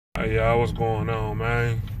Hey y'all, what's going on,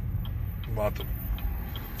 man? I'm about to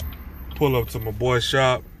pull up to my boy's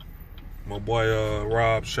shop, my boy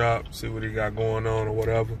Rob's shop, see what he got going on or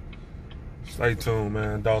whatever. Stay tuned,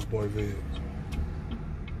 man. Doss Boy Vids.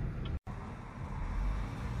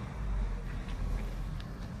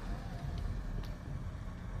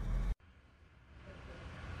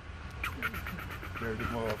 Dirty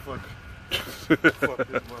motherfucker. Fuck this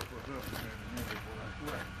motherfucker up,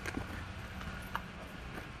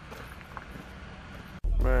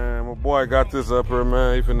 Man, my boy got this up here,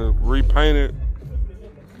 man. He finna repaint it,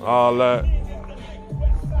 all that.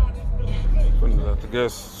 Finna, I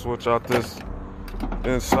guess, switch out this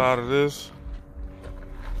inside of this.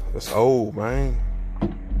 It's old, man.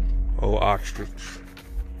 Old ostrich.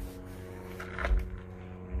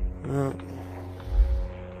 Yeah.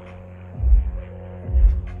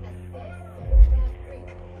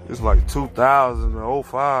 It's like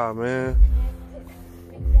 2005, man.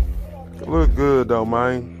 It look good though,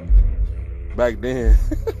 man. Back then.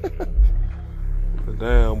 But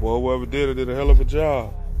damn, boy, whoever did a hell of a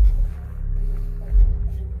job.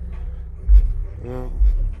 Yeah.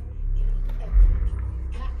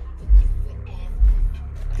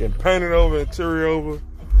 Getting painted over, interior over.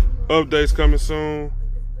 Updates coming soon.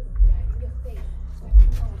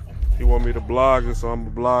 He want me to blog it, so I'm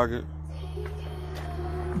gonna blog it.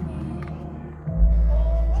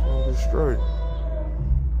 Straight.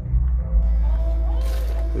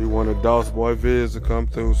 He wanted Doss Boy Vids to come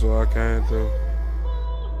through, so I came through.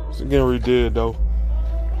 It's getting redid though.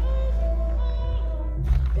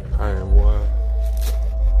 Damn, boy.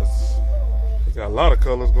 He got a lot of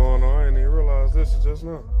colors going on. I didn't even realize this is just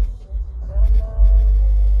now.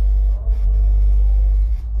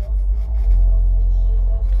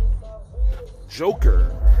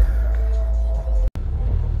 Joker.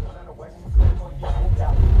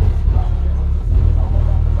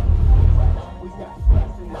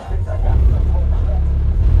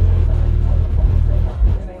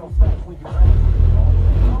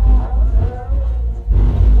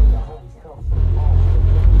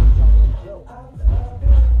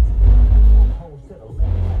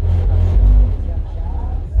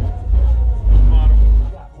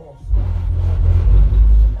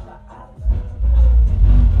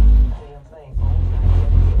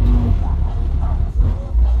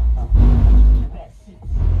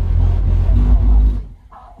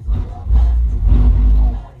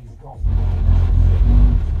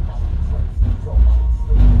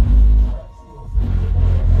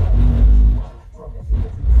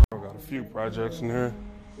 Few projects in here.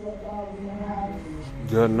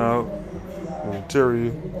 Gutting out the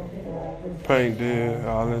interior, paint did,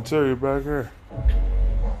 all the interior back here.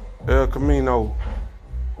 El Camino.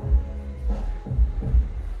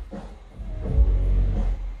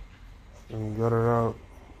 And got it out.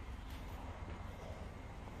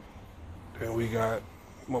 Then we got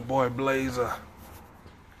my boy Blazer.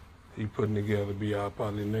 He putting together, be out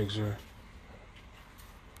probably next year.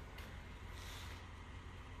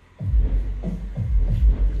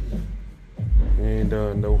 He ain't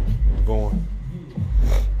done, no. Going.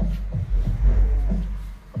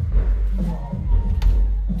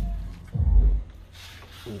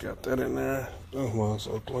 Got that in there. Oh, man,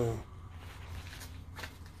 so clean.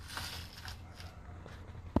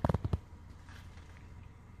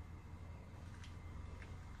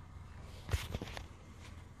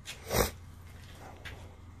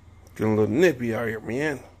 Getting a little nippy out here,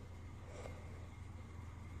 man.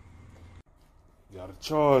 Got a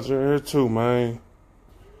charger here too, man.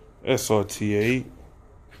 SRT8.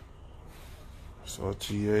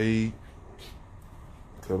 SRT8.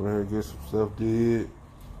 Come in here and get some stuff did.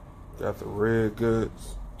 Got the red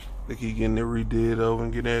guts. Think he getting it redid over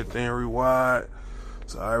and getting everything rewired.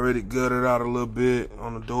 So I already gutted out a little bit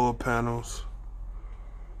on the door panels.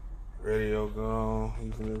 Radio gone.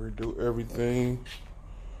 He's gonna redo everything.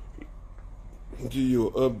 Give you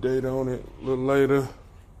an update on it a little later.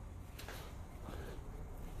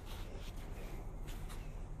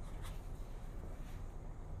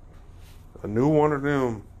 A new one of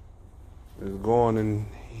them is going in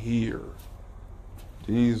here.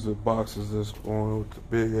 These are boxes that's going with the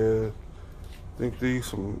big ass. I think these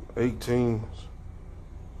some 18s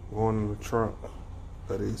going in the trunk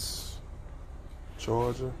of this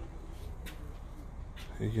charger.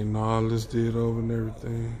 He getting all this did over and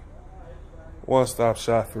everything. One-stop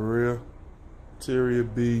shop for real. Interior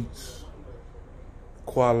beats,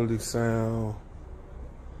 quality sound,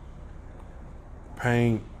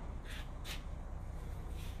 paint.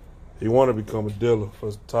 He want to become a dealer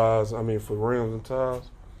for tires, for rims and tires.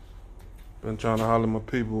 Been trying to holler at my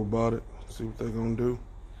people about it, see what they gonna do.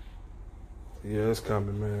 Yeah, it's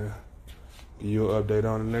coming, man. Give you an update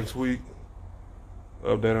on it next week.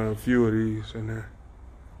 Update on a few of these in there.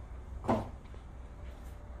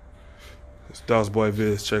 It's DOSBoy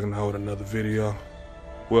Viz checking out with another video.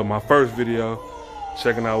 Well, my first video,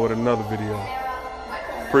 checking out with another video.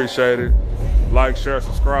 Appreciate it. Like, share,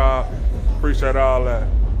 subscribe. Appreciate all that.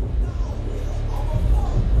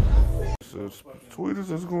 So,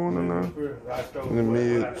 Tweeters is going in there. In the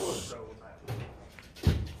mids.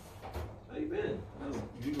 How you been?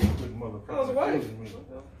 You gonna put motherfucker. How's the wife?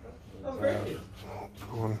 How's great.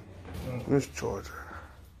 Miss Georgia.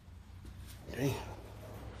 Damn.